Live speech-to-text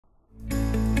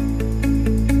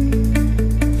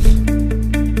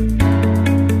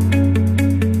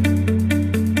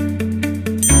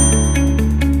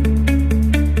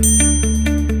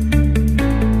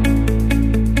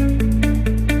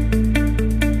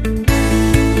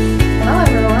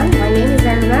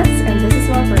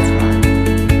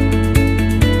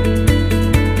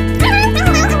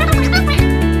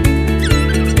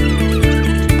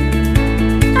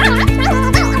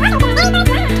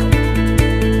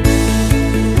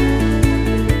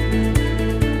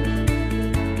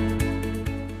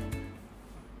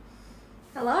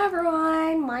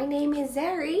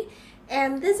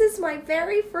and this is my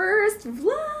very first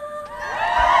vlog!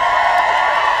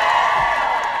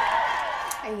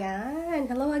 Ayan,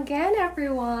 hello again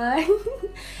everyone!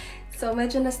 So,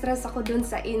 medyo na-stress ako dun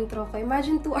sa intro ko.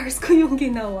 Imagine 2 hours ko yung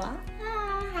ginawa.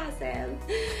 Hassle!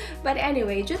 But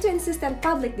anyway, due to insistent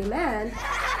public demand,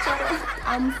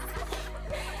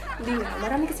 hindi nga,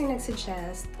 marami kasing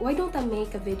nag-suggest, why don't I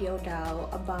make a video daw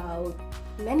about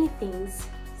many things,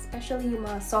 especially yung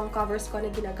mga song covers ko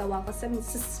na ginagawa ko sa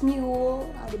Smule,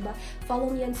 diba? Follow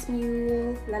me on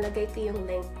Smule, lalagay ko yung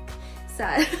link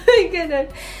sa ganun.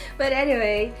 But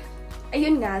anyway,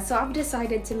 ayun nga, so I've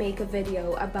decided to make a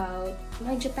video about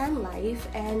my Japan life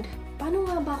and paano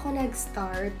nga ba ako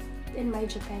nag-start in my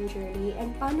Japan journey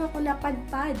and paano ako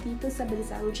napadpad dito sa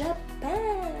bansang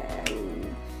Japan.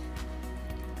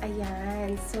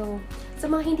 Ayan, so sa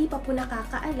mga hindi pa po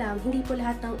nakakaalam, hindi po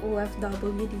lahat ng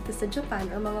OFW dito sa Japan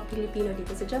or mga Pilipino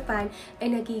dito sa Japan ay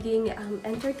nagiging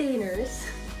entertainers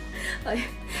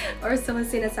or sa mga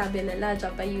sinasabi nila,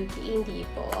 Japayuki, hindi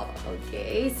po.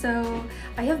 Okay, so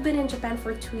I have been in Japan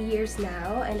for 2 years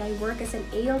now and I work as an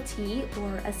ALT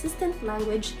or Assistant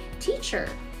Language Teacher.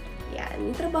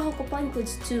 Yan, yung trabaho ko po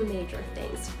includes 2 major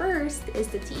things. First is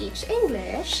to teach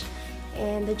English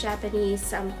and the Japanese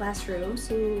classrooms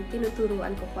yung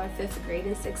tinuturuan ko po 5th grade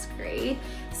and 6th grade.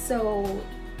 So,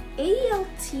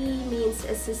 ALT means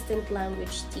Assistant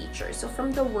Language Teacher. So,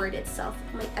 from the word itself,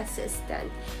 may assistant.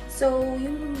 So,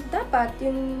 yung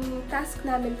task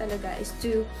namin talaga is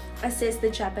to assist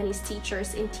the Japanese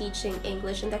teachers in teaching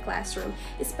English in the classroom.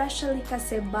 Especially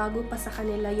kasi bago pa sa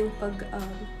kanila yung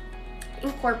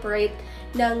incorporate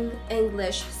ng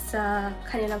English sa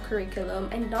kanilang curriculum,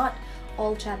 and not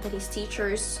all Japanese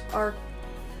teachers are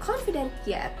confident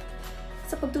yet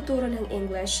sa pagtuturo ng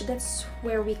English. That's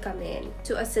where we come in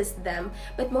to assist them.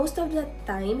 But most of the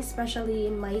time, especially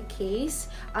in my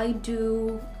case, I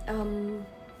do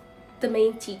the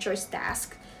main teacher's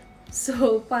task.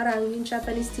 So, parang yung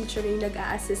Japanese teacher yung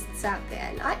nag-a-assist sa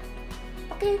akin. Ay,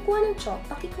 pakikuha ng chok,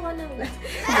 pakikuha ng...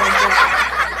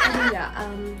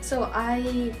 So, I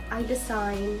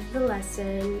design the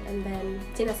lesson and then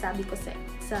sinasabi ko sa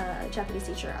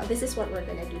Japanese teacher, this is what we're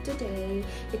gonna do today.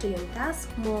 Ito yung task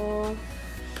mo.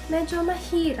 Medyo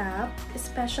mahirap,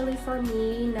 especially for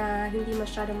me na hindi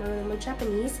masyado marunong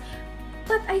mag-Japanese,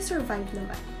 but I survived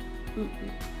naman.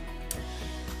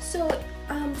 So,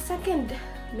 second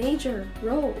major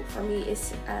role for me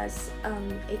is as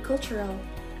a cultural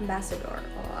ambassador.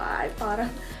 Oh, parang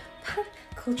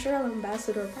cultural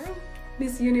ambassador, parang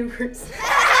Miss Universe.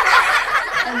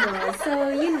 So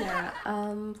yun nga,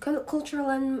 cultural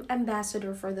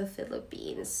ambassador for the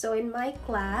Philippines. So in my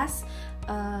class,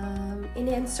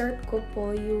 ini-insert ko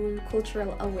po yung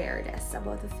cultural awareness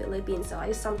about the Philippines. So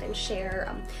I sometimes share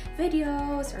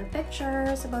videos or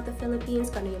pictures about the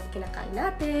Philippines, kung ano yung kinakain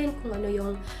natin, kung ano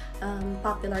yung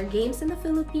popular games in the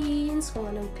Philippines, kung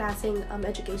anong klaseng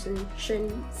education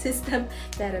system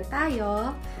meron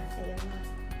tayo. Ayun.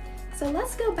 So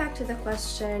let's go back to the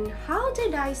question, how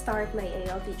did I start my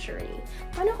ALT journey?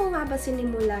 Paano ko nga ba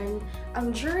sinimulan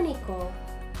ang journey ko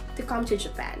to come to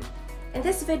Japan? In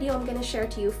this video, I'm gonna share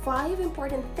to you 5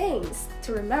 important things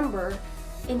to remember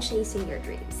in chasing your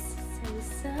dreams. Sa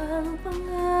isang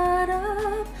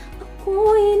pangarap,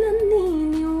 ako'y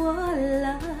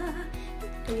naniniwala.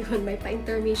 Ayun, may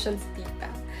pa-intermissions dito.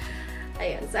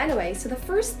 Ayun, so anyway, so the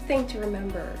first thing to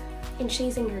remember in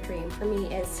chasing your dream for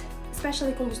me is,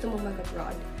 especially kung gusto mong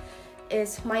mag-abroad,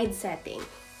 is mind setting.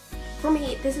 For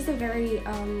me, this is the very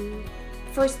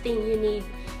first thing you need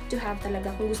to have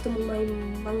talaga kung gusto mong may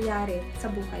mangyari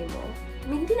sa buhay mo. I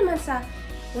mean, hindi naman sa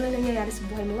wala nangyayari sa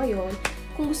buhay mo ngayon,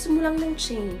 kung gusto mo lang ng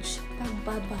change,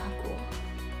 pagbabago.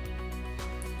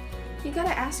 You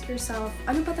gotta ask yourself,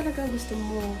 ano ba talaga gusto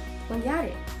mo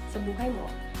mangyari sa buhay mo?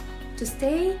 To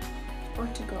stay or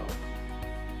to go?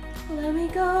 Let me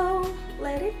go,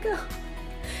 let it go.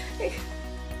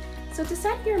 So to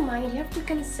set your mind, you have to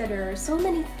consider so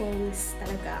many things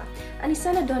talaga. Ang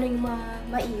isa na doon yung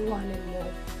maiiwanan mo.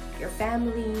 Your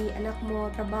family, anak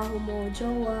mo, trabaho mo,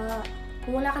 jowa.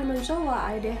 Kung wala ka naman jowa,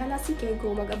 ay de hala sige,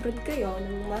 go mag-abroad kayo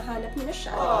nang mahanap niyo na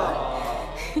siya.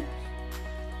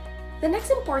 The next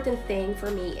important thing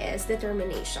for me is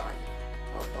determination.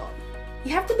 Opo.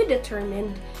 You have to be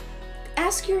determined.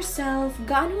 Ask yourself,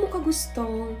 gaano mo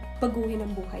kagustong baguhin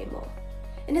ang buhay mo?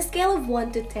 In a scale of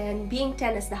 1 to 10, being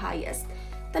 10 is the highest,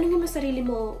 tanungin mo sarili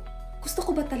mo, gusto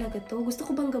ko ba talaga to? Gusto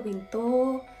ko bang gawin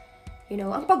to? You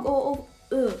know, ang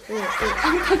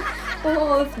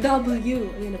OFW,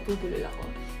 ayun, napubulol ako.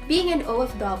 Being an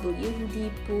OFW, hindi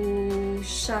po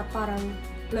siya parang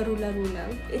laro-laro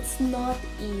lang. It's not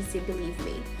easy, believe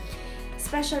me.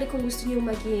 especially kung gusto niyo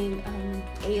maging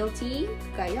ALT,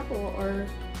 kaya ko, or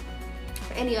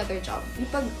any other job.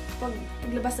 Yung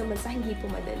paglabas ng bansa, hindi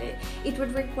po madali. It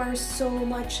would require so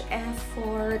much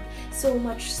effort, so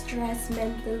much stress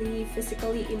mentally,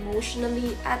 physically,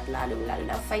 emotionally, at lalong-lalo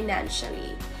na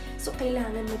financially. So,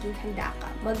 kailangan maging handa ka,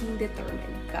 maging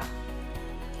determined ka.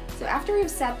 So, after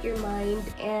you've set your mind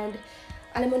and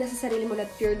alam mo na sa sarili mo that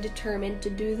you're determined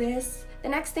to do this, the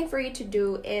next thing for you to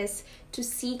do is to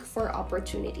seek for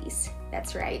opportunities.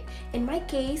 That's right. In my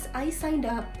case, I signed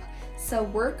up sa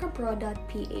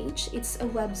workabroad.ph. It's a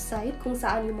website kung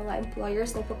saan yung mga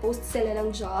employers nagpo-post sila ng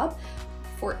job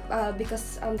for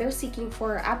because they're seeking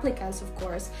for applicants, of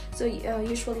course. So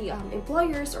usually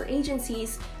employers or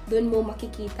agencies, dun mo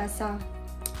makikita sa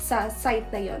site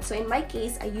na yon. So in my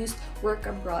case, I used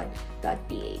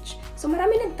workabroad.ph. So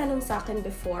marami nagtanong sa akin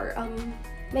before.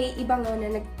 May iba nga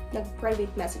na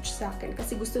nag-private message sa akin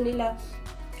kasi gusto nila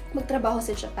magtrabaho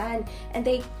sa Japan, and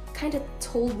they kind of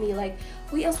told me like,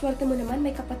 uy, ang swerte mo naman,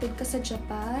 may kapatid ka sa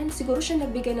Japan, siguro siya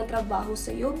nagbigay ng trabaho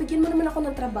sa'yo, bigyan mo naman ako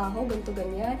ng trabaho, ganito,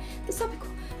 ganyan. Tapos sabi ko,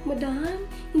 madam,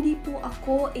 hindi po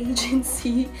ako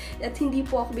agency at hindi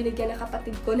po ako binigyan ng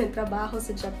kapatid ko ng trabaho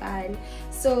sa Japan.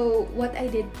 So, what I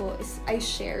did po is I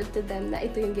shared to them na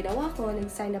ito yung ginawa ko,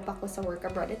 nag-sign up ako sa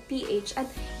workabroad.ph at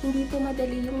hindi po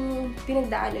madali yung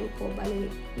pinagdaanan ko. Bali,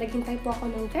 naghintay po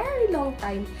ako ng very long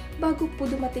time bago po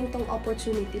dumating tong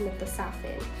opportunity na to sa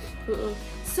akin.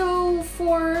 So,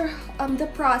 for the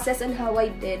process and how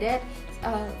I did it,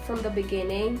 from the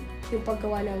beginning, yung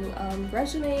paggawa ng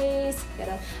resumes,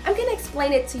 gano'n. I'm gonna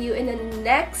explain it to you in the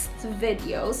next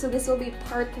video. So this will be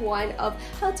part 1 of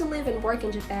how to live and work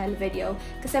in Japan video.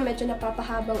 Kasi medyo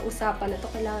napapahabang usapan na to,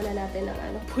 kailangan na natin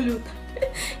ng pulutan.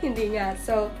 Hindi nga.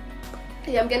 So,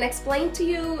 yeah, I'm gonna explain to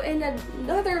you in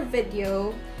another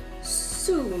video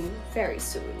soon, very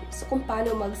soon. So kung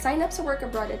paano mag-sign up sa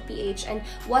workabroad.ph and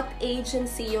what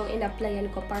agency yung in-applyan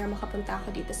ko para makapunta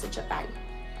ako dito sa Japan.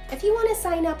 If you want to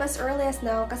sign up as early as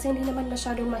now, kasi hindi naman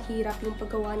masyadong mahirap yung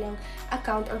paggawa ng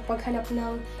account or paghanap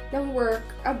ng work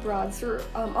abroad through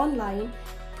online,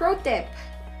 pro tip,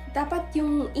 dapat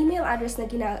yung email address na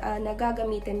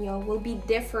gagamitin nyo will be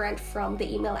different from the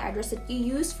email address that you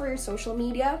use for your social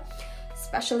media,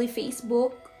 especially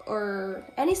Facebook or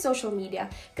any social media.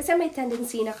 Kasi may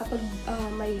tendency na kapag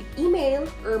may email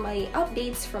or may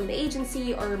updates from the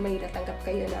agency or may natanggap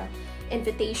kayo na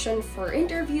invitation for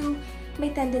interview, may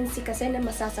tendency kasi na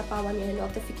masasapawan yung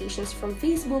notifications from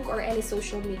Facebook or any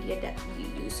social media that you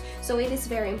use. So it is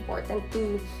very important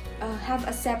to have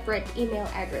a separate email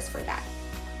address for that.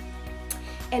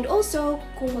 And also,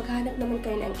 kung maghanap naman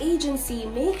kayo ng agency,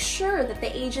 make sure that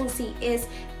the agency is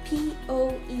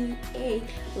POEA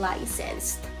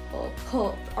licensed,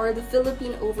 or the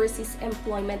Philippine Overseas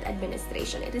Employment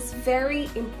Administration. It is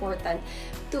very important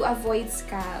to avoid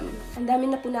scam. Ang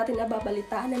dami na po natin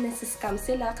nababalitaan na nasa-scam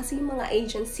sila kasi yung mga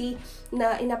agency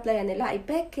na in-applyan nila ay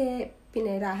peke,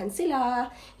 pinerahan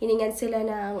sila, hiningan sila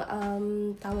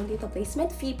ng tawag dito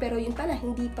placement fee, pero yun pala,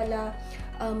 hindi pala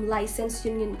license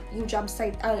yung job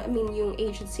site, yung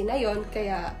agency na yun,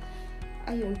 kaya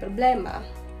ayun, problema.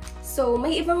 So,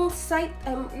 may ibang site,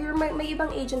 may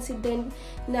ibang agency din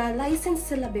na license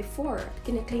sila before.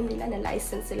 Kine-claim nila na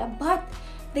license sila, but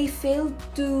they failed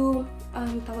to,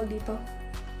 tawag dito,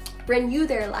 renew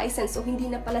their license. So, hindi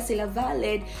na pala sila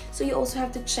valid. So, you also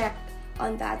have to check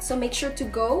on that. So, make sure to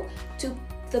go to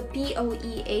the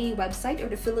POEA website or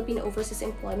the Philippine Overseas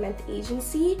Employment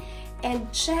Agency and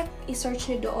check, i-search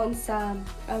nyo doon sa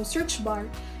search bar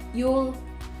yung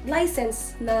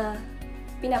license na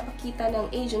pinapakita ng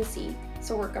agency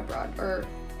sa work abroad or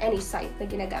any site na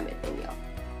ginagamit ninyo.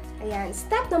 Ayan.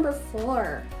 Step number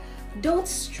 4, don't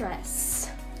stress.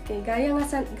 Okay, gaya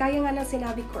nga ng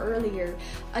sinabi ko earlier,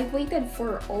 I waited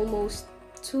for almost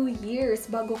 2 years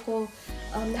bago ko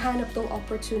nahanap tong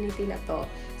opportunity na to.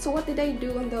 So what did I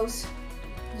do in those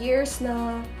years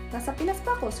na nasa Pinas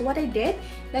pa ako? So what I did,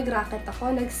 nag-racket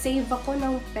ako, nag-save ako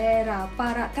ng pera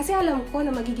para, kasi alam ko na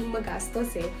magiging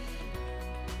magastos eh.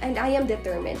 And I am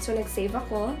determined. So, nag-save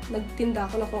ako. Nagtinda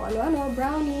ako ng kung ano-ano,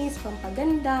 brownies,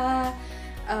 pampaganda,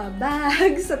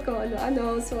 bags, at kung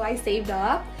ano-ano. So, I saved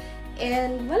up.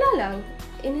 And wala lang.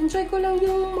 In-enjoy ko lang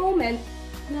yung moment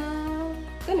na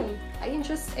ganun. I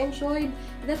just enjoyed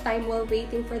the time while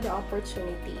waiting for the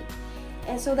opportunity.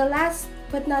 And so, the last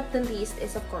but not the least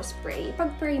is, of course, pray.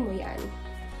 Pag-pray mo yan,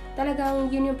 talagang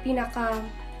yun yung pinaka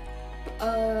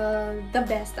the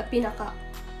best, at pinaka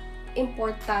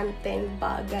importanteng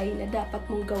bagay na dapat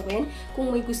mong gawin kung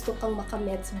may gusto kang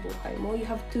makamit sa buhay mo. You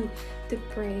have to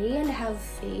pray and have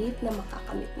faith na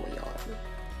makakamit mo yon.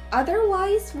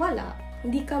 Otherwise, wala.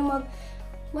 Hindi ka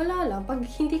wala lang. Pag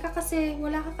hindi ka kasi,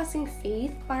 wala ka kasing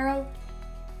faith, parang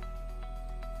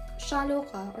shallow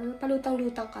ka or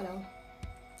palutang-lutang ka lang.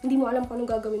 Hindi mo alam kung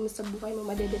anong gagawin mo sa buhay mo,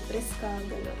 madedepress ka,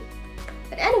 gano'n.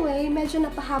 But anyway, medyo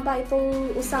napahaba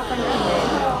itong usapan natin.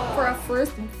 For a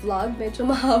first vlog, medyo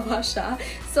mahaba siya.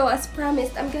 So as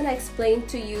promised, I'm gonna explain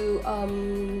to you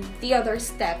the other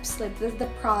steps, like the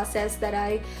process that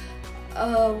I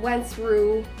went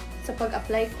through sa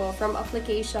pag-apply ko, from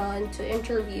application to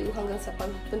interview hanggang sa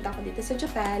pagpunta ko dito sa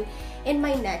Japan in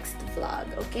my next vlog.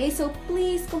 Okay? So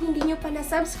please, kung hindi nyo pa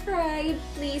na-subscribe,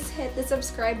 please hit the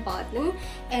subscribe button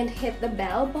and hit the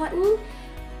bell button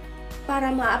para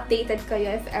ma-updated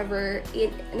kayo if ever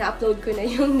na-upload ko na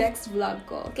yung next vlog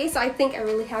ko. Okay? So I think I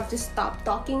really have to stop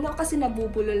talking na kasi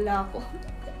nabubulol na ako.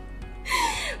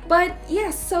 But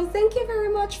yes, so thank you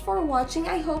very much for watching.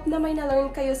 I hope na may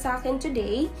na-learn kayo sa akin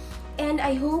today. And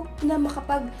I hope na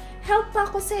makapag-help pa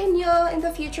ako sa inyo in the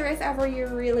future if ever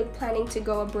you're really planning to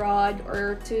go abroad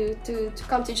or to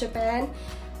come to Japan.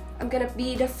 I'm gonna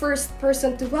be the first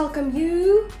person to welcome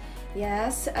you.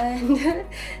 Yes, and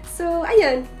so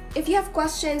ayun. If you have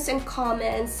questions and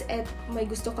comments at may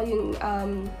gusto kayong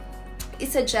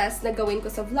i-suggest na gawin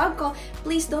ko sa vlog ko,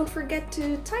 please don't forget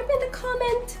to type in the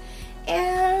comment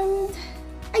and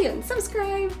ayun,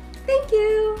 subscribe. Thank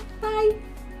you. Bye.